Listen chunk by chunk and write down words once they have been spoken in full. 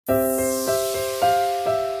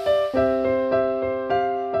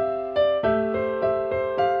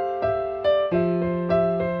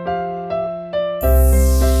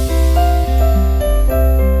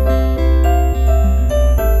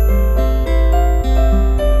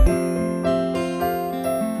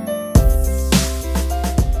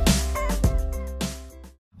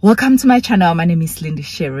Welcome to my channel. My name is Lindy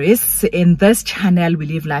Sheris. In this channel, we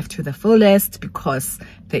live life to the fullest because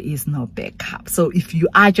there is no backup. So if you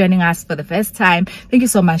are joining us for the first time, thank you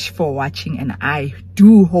so much for watching, and I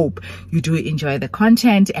do hope you do enjoy the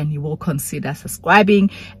content and you will consider subscribing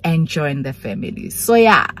and join the family. So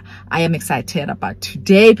yeah, I am excited about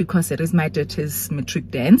today because it is my daughter's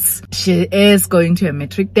matric dance. She is going to a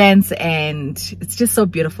matric dance and it's just so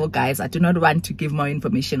beautiful, guys. I do not want to give more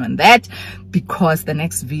information on that because the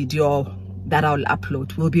next video that I'll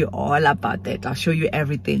upload will be all about that. I'll show you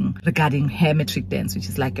everything regarding her matric dance, which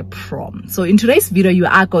is like a prom. So in today's video, you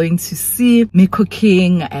are going to see me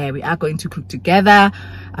cooking. We are going to cook together.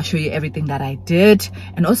 I'll show you everything that I did,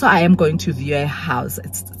 and also I am going to view a house.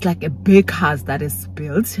 It's like a big house that is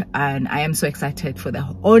built, and I am so excited for the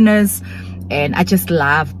owners. And I just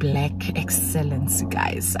love black excellence,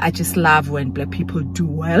 guys. I just love when black people do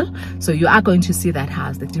well. So you are going to see that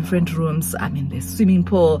house, the different rooms. I mean, the swimming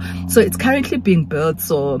pool. So it's currently being built,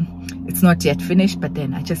 so it's not yet finished. But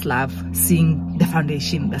then I just love seeing the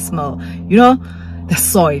foundation, the smell, you know, the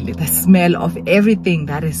soil, the smell of everything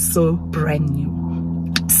that is so brand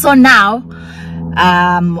new. So now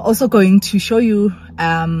I'm also going to show you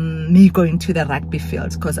me going to the rugby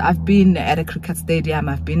field, because I've been at a cricket stadium,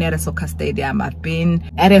 I've been at a soccer stadium, I've been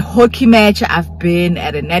at a hockey match, I've been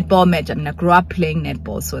at a netball match. I mean, I grew up playing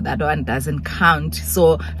netball, so that one doesn't count.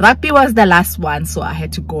 So rugby was the last one, so I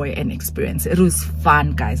had to go and experience it. It was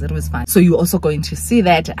fun, guys. It was fun. So you're also going to see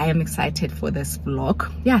that. I am excited for this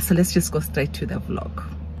vlog. Yeah, so let's just go straight to the vlog.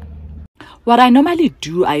 What I normally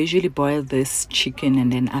do, I usually boil this chicken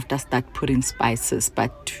and then after start putting spices.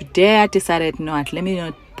 But today I decided, no, let me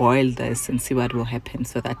not boil this and see what will happen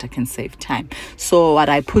so that I can save time. So what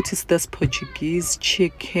I put is this Portuguese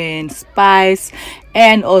chicken spice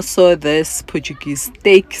and also this Portuguese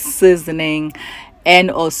steak seasoning and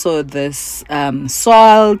also this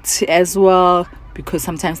salt as well, because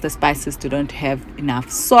sometimes the spices don't have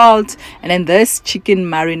enough salt. And then this chicken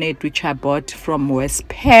marinade, which I bought from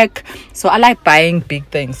Westpac. So I like buying big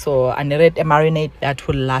things, so I needed a marinade that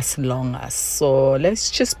will last longer. So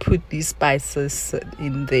let's just put these spices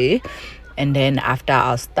in there, and then after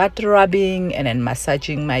I'll start rubbing and then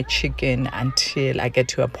massaging my chicken until I get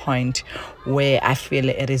to a point where I feel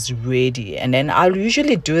it is ready. And then I'll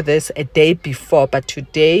usually do this a day before, but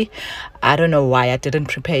today I don't know why I didn't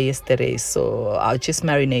prepare yesterday, so I'll just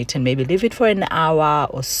marinate and maybe leave it for an hour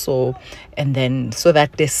or so, and then so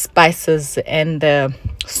that the spices and the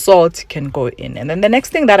salt can go in. And then the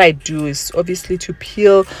next thing that I do is obviously to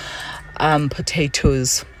peel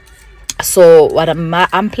potatoes. So what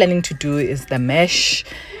I'm planning to do is the mash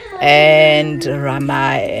and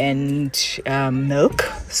rama and milk,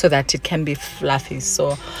 so that it can be fluffy.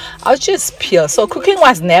 So I'll just peel. So cooking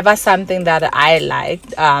was never something that I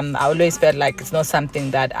liked. I always felt like it's not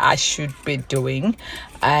something that I should be doing.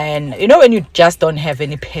 And you know, when you just don't have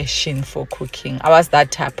any passion for cooking, I was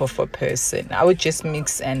that type of a person. I would just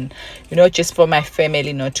mix and, you know, just for my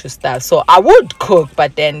family not to starve. So I would cook,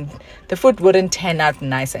 but then the food wouldn't turn out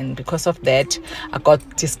nice, and because of that I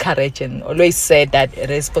got discouraged and always said that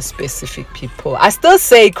it is for specific people. I still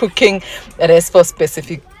say cooking, it is for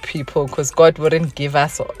specific people, because God wouldn't give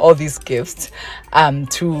us all these gifts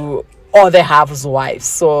to all the housewives.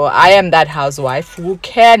 So I am that housewife who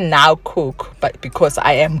can now cook, but because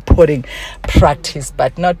I am putting practice,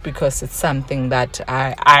 but not because it's something that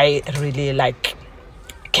I really like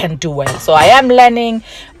can do well. So I am learning,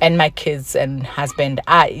 and my kids and husband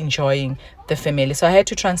are enjoying the family. So I had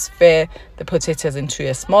to transfer the potatoes into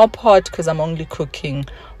a small pot because I'm only cooking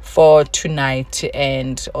for tonight.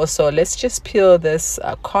 And also let's just peel this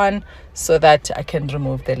corn so that I can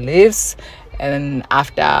remove the leaves, and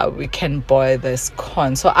after we can boil this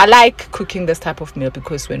corn. So I like cooking this type of meal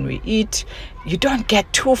because when we eat, you don't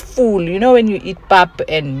get too full. You know, when you eat pap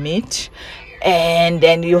and meat, and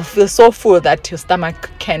then you feel so full that your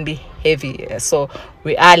stomach can be heavy. So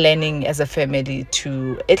we are learning as a family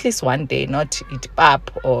to at least one day not eat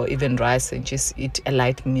pap or even rice and just eat a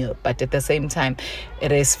light meal, but at the same time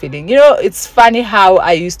it is filling. You know, it's funny how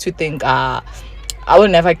I used to think I will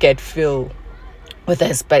never get full with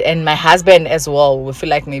this, but and my husband as well will feel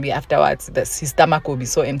like maybe afterwards his stomach will be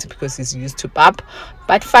so empty because he's used to pap.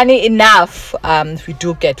 But funny enough, we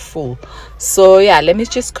do get full. So yeah, let me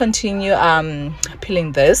just continue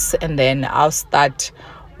peeling this, and then I'll start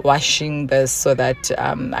washing this so that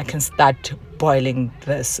I can start boiling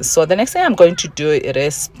this. So the next thing I'm going to do, it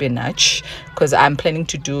is spinach, because I'm planning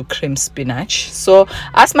to do cream spinach. So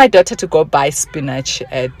I asked my daughter to go buy spinach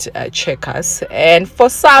at Checkers, and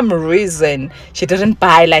for some reason she didn't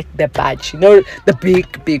buy like the batch, you know, the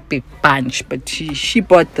big bunch, but she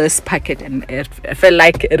bought this packet, and it felt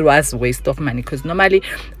like it was waste of money, because normally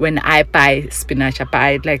when I buy spinach, I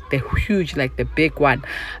buy like the huge, like the big one,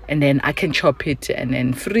 and then I can chop it and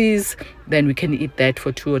then freeze, then we can eat that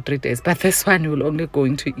for 2 or 3 days. But this one we're only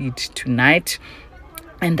going to eat tonight,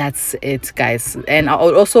 and that's it, guys. And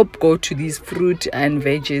I'll also go to these fruit and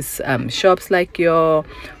veggies shops, like your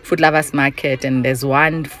Food Lovers Market, and there's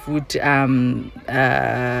one food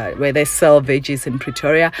where they sell veggies in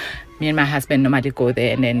Pretoria. Me and my husband normally go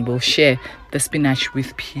there, and then we'll share the spinach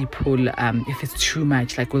with people. If it's too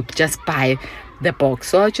much, like, we'll just buy the box.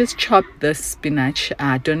 So I'll just chop the spinach.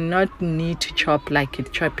 I do not need to chop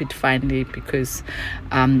it finely, because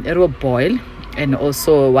it will boil. And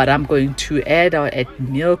also what I'm going to add, I'll add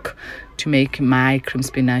milk to make my cream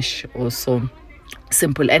spinach also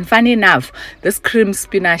simple. And funny enough, this cream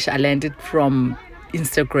spinach I landed from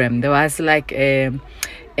Instagram. There was like a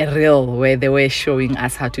reel where they were showing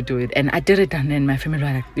us how to do it, and I did it, and then my family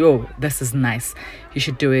were like, yo, this is nice, you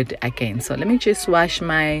should do it again. So let me just wash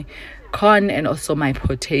my corn and also my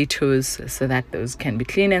potatoes so that those can be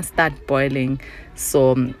clean and start boiling.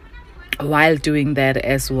 So while doing that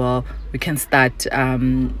as well, we can start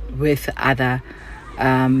with other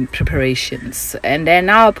preparations. And then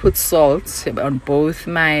now I'll put salt on both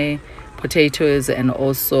my potatoes and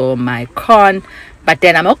also my corn, but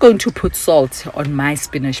then I'm not going to put salt on my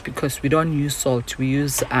spinach, because we don't use salt, we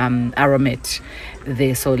use aromat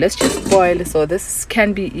there. So let's just boil. So this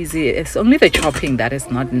can be easy, it's only the chopping that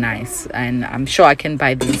is not nice, and I'm sure I can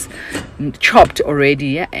buy these chopped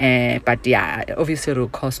already, but yeah, obviously it will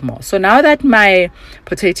cost more. So now that my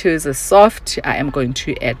potatoes are soft, I am going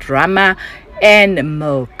to add rama and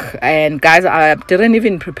milk. And guys, I didn't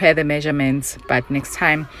even prepare the measurements, but next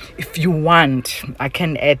time, if you want, I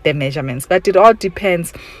can add the measurements, but it all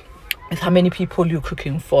depends with how many people you're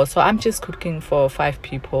cooking for. So I'm just cooking for 5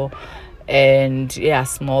 people, and yeah,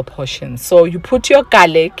 small portions. So you put your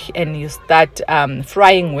garlic and you start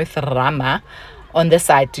frying with rama on the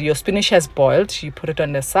side. Your spinach has boiled, you put it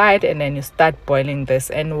on the side, and then you start boiling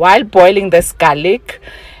this. And while boiling this garlic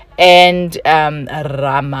and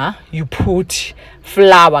rama, you put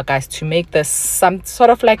flour, guys, to make this some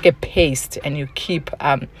sort of like a paste, and you keep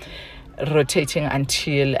rotating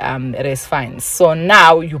until it is fine. So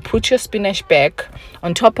now you put your spinach back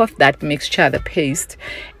on top of that mixture, the paste,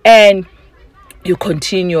 and you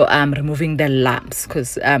continue removing the lumps,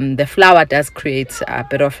 because the flour does create a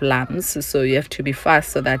bit of lumps, so you have to be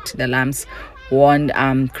fast so that the lumps won't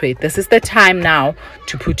create. This is the time now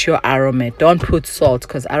to put your aromat. Don't put salt,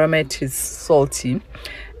 because aromat is salty,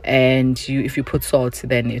 and if you put salt,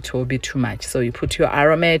 then it will be too much. So you put your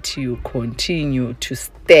aromat, you continue to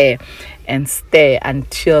stir and stir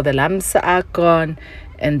until the lumps are gone,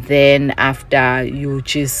 and then after you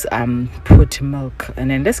just put milk, and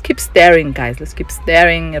then let's keep stirring, guys. Let's keep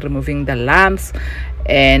stirring, removing the lumps,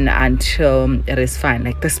 and until it is fine.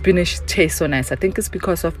 Like, the spinach tastes so nice. I think it's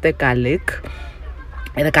because of the garlic.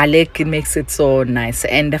 And the garlic, it makes it so nice,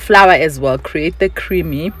 and the flour as well create the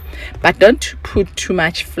creamy, but don't put too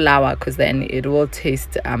much flour, because then it will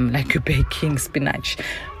taste like you're baking spinach.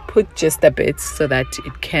 Put just a bit so that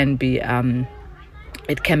it can be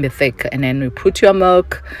thick. And then we put your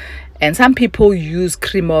milk, and some people use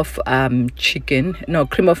cream of mushroom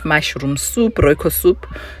soup, roiko soup,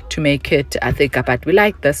 to make it thicker, but we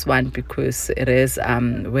like this one because it is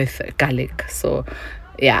with garlic. So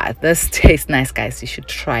yeah, this tastes nice, guys. You should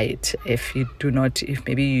try it if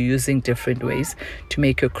maybe you're using different ways to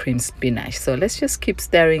make your cream spinach. So let's just keep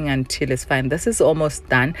stirring until it's fine. This is almost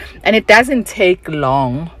done, and it doesn't take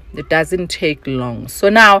long. So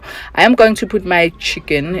now I am going to put my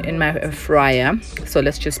chicken in my fryer. So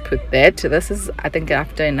let's just put that. This is, I think,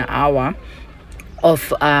 after an hour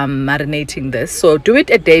of marinating this. So do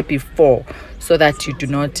it a day before, so that you do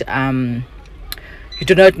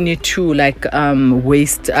not need to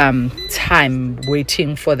waste time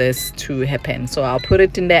waiting for this to happen. So I'll put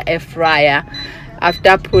it in the air fryer.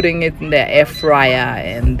 After putting it in the air fryer,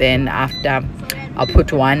 and then after, I'll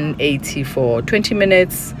put 180 for 20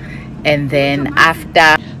 minutes, and then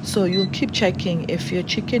after, so you'll keep checking. If your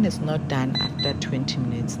chicken is not done after 20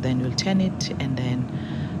 minutes, then you'll turn it and then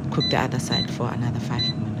cook the other side for another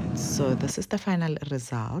 5 minutes. So this is the final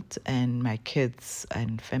result, and my kids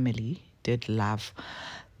and family did love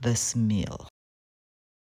this meal.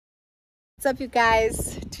 What's up, you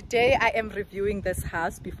guys? Today I am reviewing this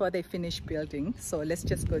house before they finish building. So let's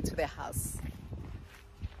just go to the house.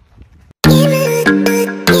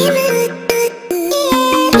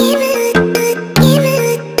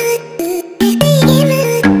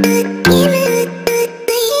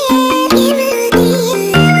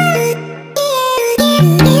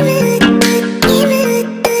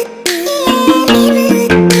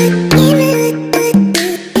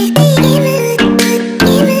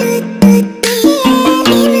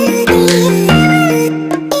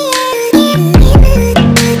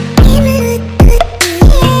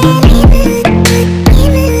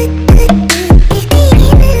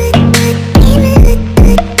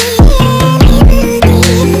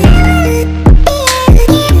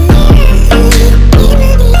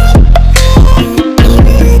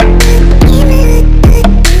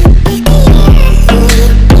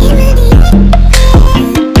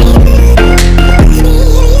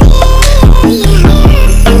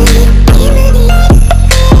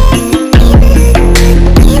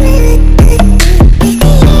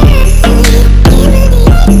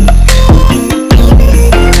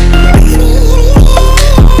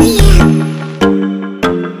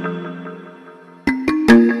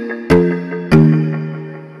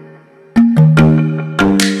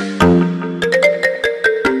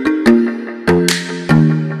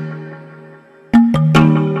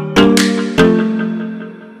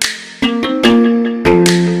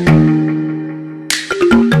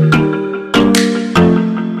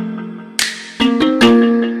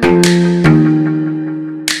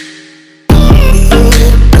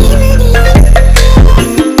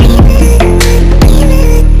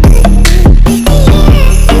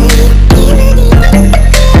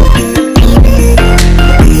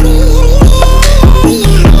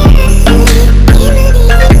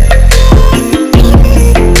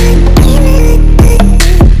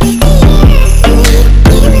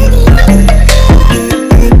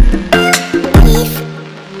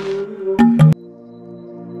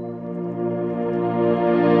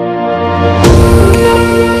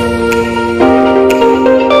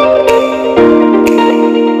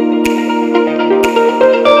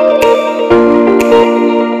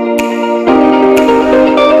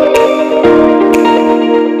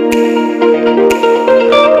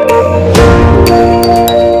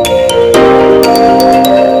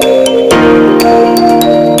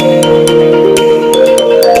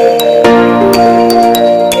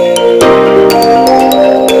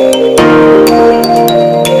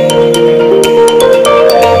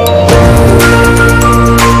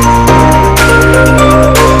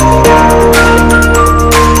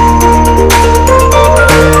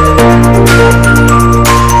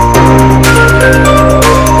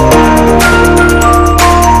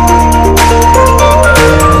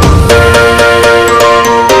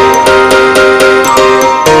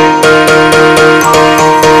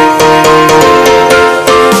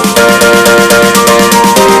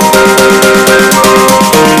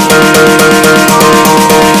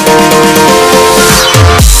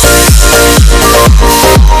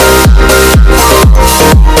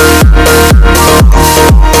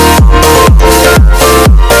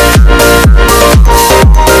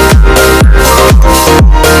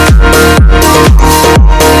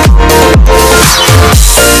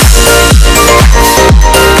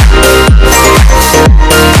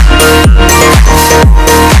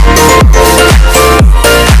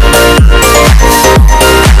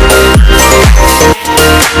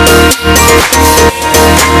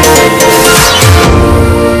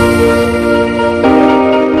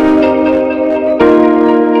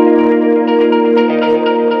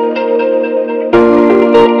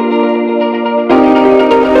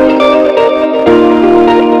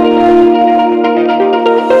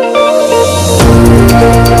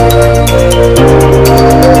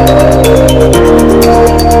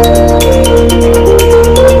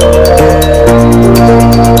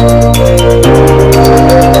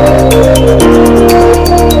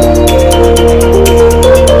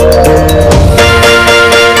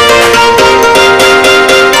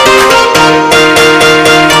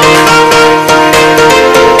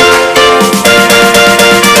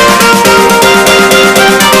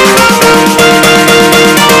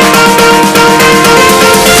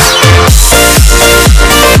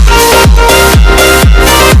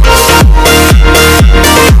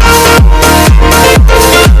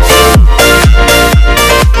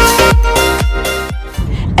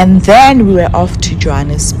 And then we were off to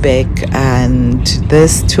Johannesburg, and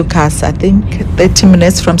this took us, I think, 30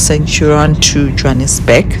 minutes from Centurion to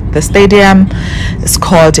Johannesburg. The stadium is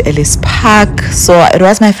called Ellis Park. So it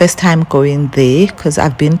was my first time going there because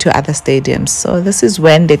I've been to other stadiums. So this is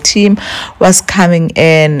when the team was coming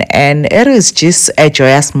in, and it was just a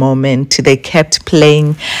joyous moment. They kept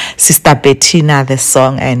playing Sister Bettina, the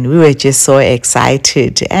song, and we were just so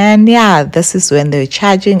excited. And yeah, this is when they were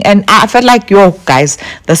charging, and I felt like, yo guys,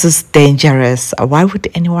 this is dangerous. Why would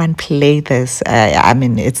anyone play this? I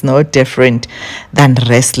mean, it's no different than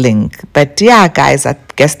wrestling. But yeah, guys, I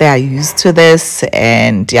guess they are used to this,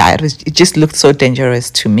 and yeah, it just looked so dangerous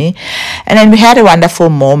to me. And then we had a wonderful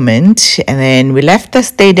moment, and then we left the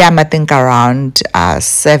stadium, I think around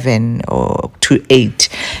 7 or to 8.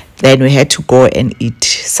 Then we had to go and eat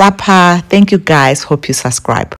supper. Thank you guys. Hope you subscribe.